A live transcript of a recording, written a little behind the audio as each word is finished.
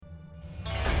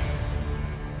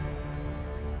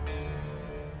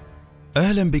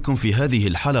أهلا بكم في هذه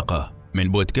الحلقة من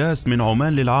بودكاست من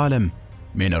عمان للعالم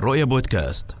من الرؤيا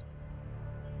بودكاست.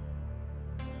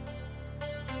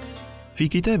 في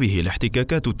كتابه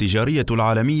الاحتكاكات التجارية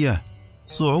العالمية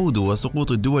صعود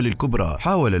وسقوط الدول الكبرى،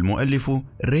 حاول المؤلف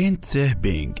رين تسيه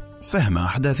بينغ فهم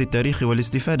أحداث التاريخ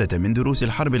والاستفادة من دروس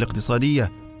الحرب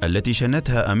الاقتصادية التي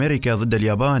شنتها أمريكا ضد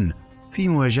اليابان في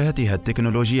مواجهتها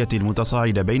التكنولوجية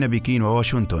المتصاعدة بين بكين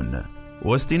وواشنطن.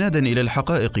 واستنادا إلى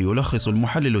الحقائق يلخص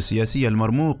المحلل السياسي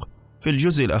المرموق في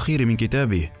الجزء الأخير من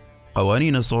كتابه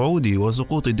قوانين صعود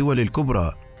وسقوط الدول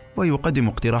الكبرى، ويقدم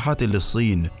اقتراحات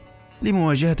للصين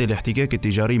لمواجهة الاحتكاك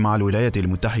التجاري مع الولايات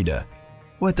المتحدة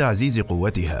وتعزيز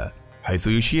قوتها، حيث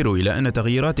يشير إلى أن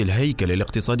تغييرات الهيكل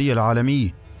الاقتصادي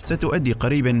العالمي ستؤدي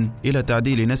قريبا إلى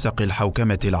تعديل نسق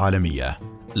الحوكمة العالمية.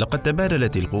 لقد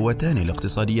تبادلت القوتان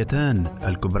الاقتصاديتان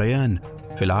الكبريان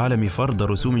في العالم فرض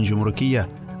رسوم جمركية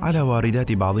على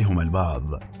واردات بعضهما البعض،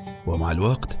 ومع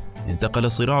الوقت انتقل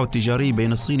الصراع التجاري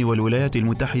بين الصين والولايات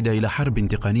المتحدة إلى حرب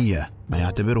تقنية، ما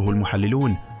يعتبره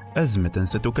المحللون أزمة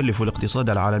ستكلف الاقتصاد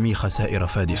العالمي خسائر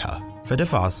فادحة.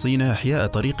 فدفع الصين إحياء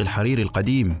طريق الحرير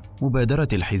القديم، مبادرة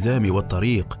الحزام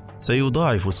والطريق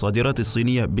سيضاعف الصادرات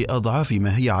الصينية بأضعاف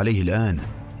ما هي عليه الآن،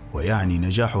 ويعني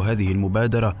نجاح هذه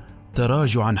المبادرة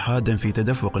تراجعا حادا في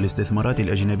تدفق الاستثمارات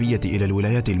الأجنبية إلى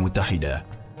الولايات المتحدة.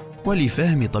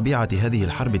 ولفهم طبيعة هذه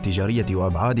الحرب التجارية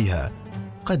وأبعادها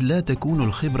قد لا تكون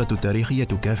الخبرة التاريخية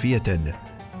كافية،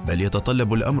 بل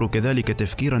يتطلب الأمر كذلك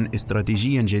تفكيرا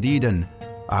استراتيجيا جديدا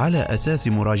على أساس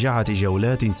مراجعة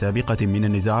جولات سابقة من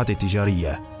النزاعات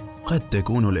التجارية. قد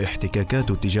تكون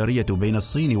الاحتكاكات التجارية بين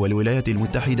الصين والولايات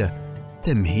المتحدة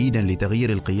تمهيدا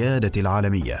لتغيير القيادة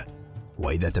العالمية،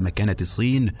 وإذا تمكنت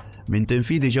الصين من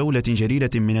تنفيذ جولة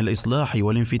جديدة من الإصلاح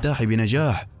والانفتاح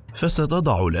بنجاح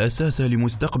فستضع الأساس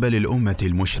لمستقبل الأمة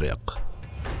المشرق.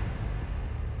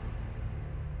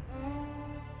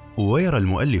 ويرى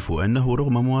المؤلف أنه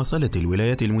رغم مواصلة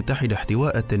الولايات المتحدة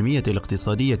احتواء التنمية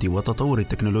الاقتصادية والتطور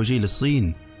التكنولوجي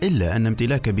للصين، إلا أن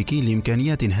امتلاك بكين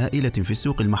لإمكانيات هائلة في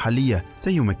السوق المحلية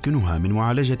سيمكنها من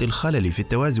معالجة الخلل في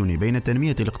التوازن بين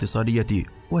التنمية الاقتصادية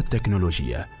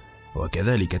والتكنولوجيا،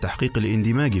 وكذلك تحقيق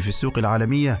الاندماج في السوق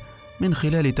العالمية من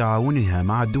خلال تعاونها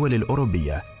مع الدول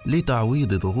الأوروبية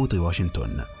لتعويض ضغوط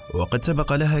واشنطن. وقد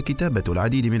سبق لها كتابة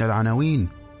العديد من العناوين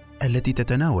التي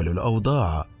تتناول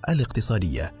الأوضاع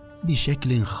الاقتصادية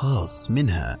بشكل خاص،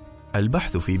 منها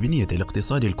البحث في بنية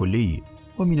الاقتصاد الكلي،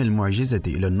 ومن المعجزة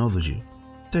إلى النضج،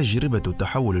 تجربة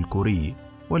التحول الكوري،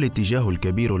 والاتجاه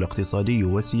الكبير الاقتصادي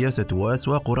والسياسة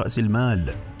وأسواق رأس المال،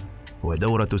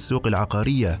 ودورة السوق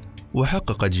العقارية،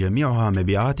 وحققت جميعها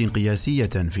مبيعات قياسية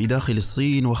في داخل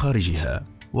الصين وخارجها.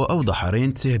 وأوضح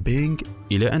رين تسيه بينغ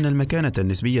إلى أن المكانة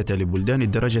النسبية لبلدان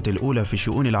الدرجة الأولى في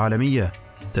الشؤون العالمية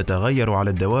تتغير على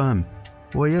الدوام،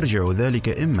 ويرجع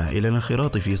ذلك إما إلى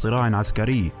الانخراط في صراع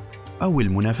عسكري أو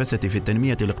المنافسة في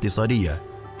التنمية الاقتصادية،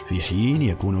 في حين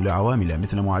يكون لعوامل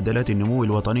مثل معدلات النمو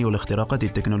الوطني والاختراقات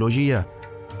التكنولوجية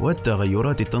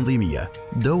والتغيرات التنظيمية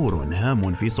دور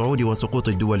هام في صعود وسقوط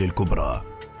الدول الكبرى.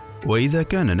 وإذا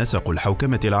كان نسق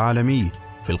الحوكمة العالمي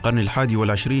في القرن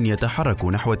 21 يتحرك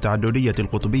نحو التعددية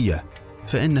القطبية،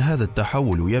 فإن هذا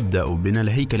التحول يبدأ من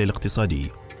الهيكل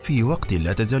الاقتصادي في وقت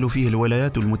لا تزال فيه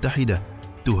الولايات المتحدة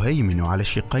تهيمن على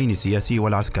الشقين السياسي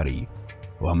والعسكري.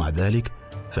 ومع ذلك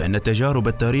فإن تجارب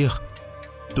التاريخ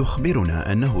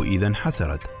تخبرنا أنه إذا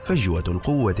انحسرت فجوة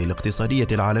القوة الاقتصادية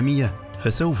العالمية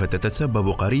فسوف تتسبب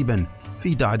قريبا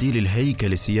في تعديل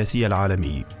الهيكل السياسي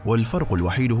العالمي، والفرق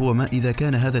الوحيد هو ما إذا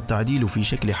كان هذا التعديل في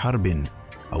شكل حرب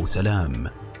أو سلام.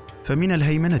 فمن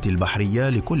الهيمنة البحرية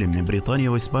لكل من بريطانيا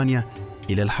وإسبانيا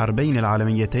إلى الحربين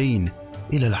العالميتين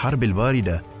إلى الحرب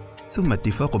الباردة ثم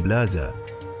اتفاق بلازا،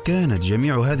 كانت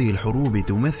جميع هذه الحروب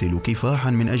تمثل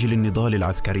كفاحا من أجل النضال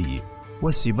العسكري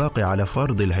والسباق على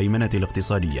فرض الهيمنة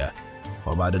الاقتصادية.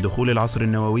 وبعد دخول العصر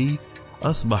النووي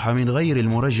أصبح من غير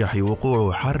المرجح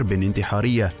وقوع حرب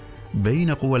انتحارية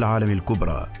بين قوى العالم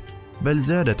الكبرى، بل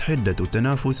زادت حدة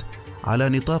التنافس على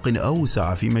نطاق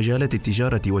أوسع في مجالات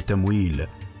التجارة والتمويل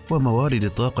وموارد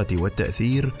الطاقة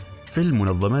والتأثير في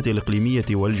المنظمات الإقليمية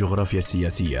والجغرافيا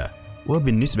السياسية.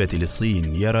 وبالنسبة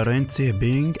للصين يرى رين تسيه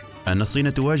بينغ أن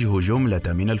الصين تواجه جملة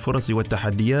من الفرص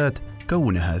والتحديات،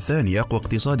 كونها ثاني أقوى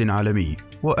اقتصاد عالمي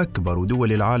وأكبر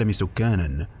دول العالم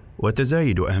سكانا،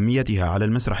 وتزايد أهميتها على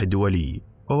المسرح الدولي،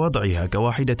 ووضعها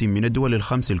كواحدة من الدول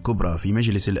الخمس الكبرى في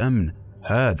مجلس الأمن،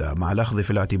 هذا مع الأخذ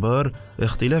في الاعتبار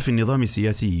اختلاف النظام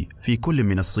السياسي في كل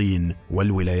من الصين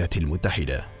والولايات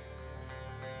المتحدة.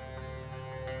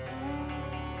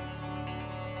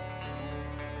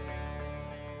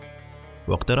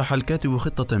 واقترح الكاتب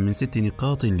خطة من 6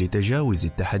 نقاط لتجاوز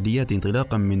التحديات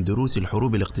انطلاقا من دروس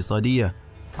الحروب الاقتصادية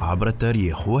عبر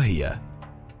التاريخ، وهي: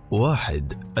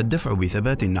 1. الدفع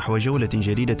بثبات نحو جولة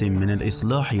جديدة من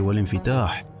الإصلاح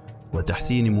والانفتاح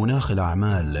وتحسين مناخ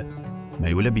الأعمال، ما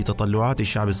يلبي تطلعات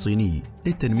الشعب الصيني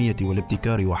للتنمية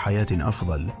والابتكار وحياة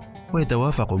أفضل،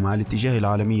 ويتوافق مع الاتجاه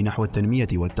العالمي نحو التنمية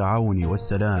والتعاون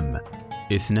والسلام.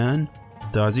 2.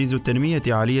 تعزيز التنمية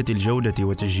عالية الجودة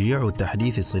وتشجيع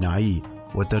التحديث الصناعي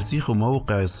وترسيخ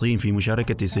موقع الصين في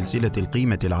مشاركة سلسلة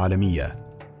القيمة العالمية.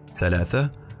 3.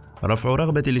 رفع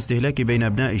رغبة الاستهلاك بين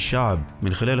أبناء الشعب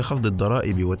من خلال خفض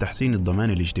الضرائب وتحسين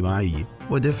الضمان الاجتماعي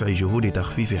ودفع جهود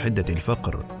تخفيف حدة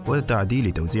الفقر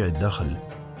وتعديل توزيع الدخل،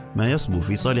 ما يصبو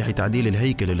في صالح تعديل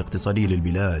الهيكل الاقتصادي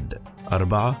للبلاد.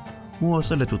 4.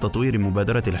 مواصلة تطوير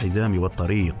مبادرة الحزام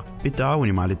والطريق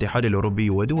بالتعاون مع الاتحاد الأوروبي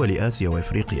ودول آسيا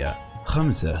وإفريقيا.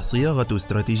 5. صياغة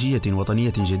استراتيجية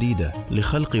وطنية جديدة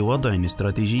لخلق وضع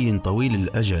استراتيجي طويل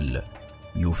الأجل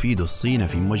يفيد الصين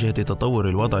في مواجهة تطور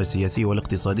الوضع السياسي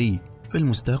والاقتصادي في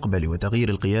المستقبل وتغيير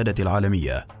القيادة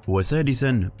العالمية.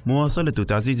 6. مواصلة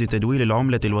تعزيز تدويل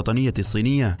العملة الوطنية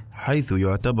الصينية، حيث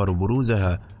يعتبر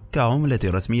بروزها كعملة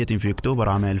رسمية في أكتوبر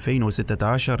عام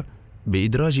 2016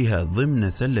 بإدراجها ضمن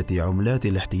سلة عملات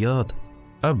الاحتياط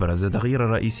أبرز تغييرا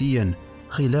رئيسيا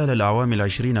خلال الأعوام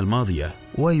 20 الماضية،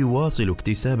 ويواصل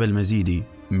اكتساب المزيد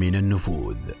من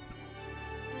النفوذ.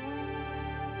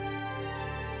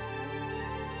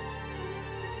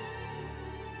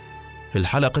 في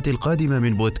الحلقة القادمة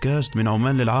من بودكاست من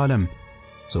عمان للعالم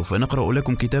سوف نقرأ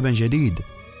لكم كتابا جديد.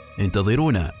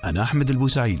 انتظرونا، أنا أحمد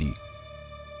البوسعيدي.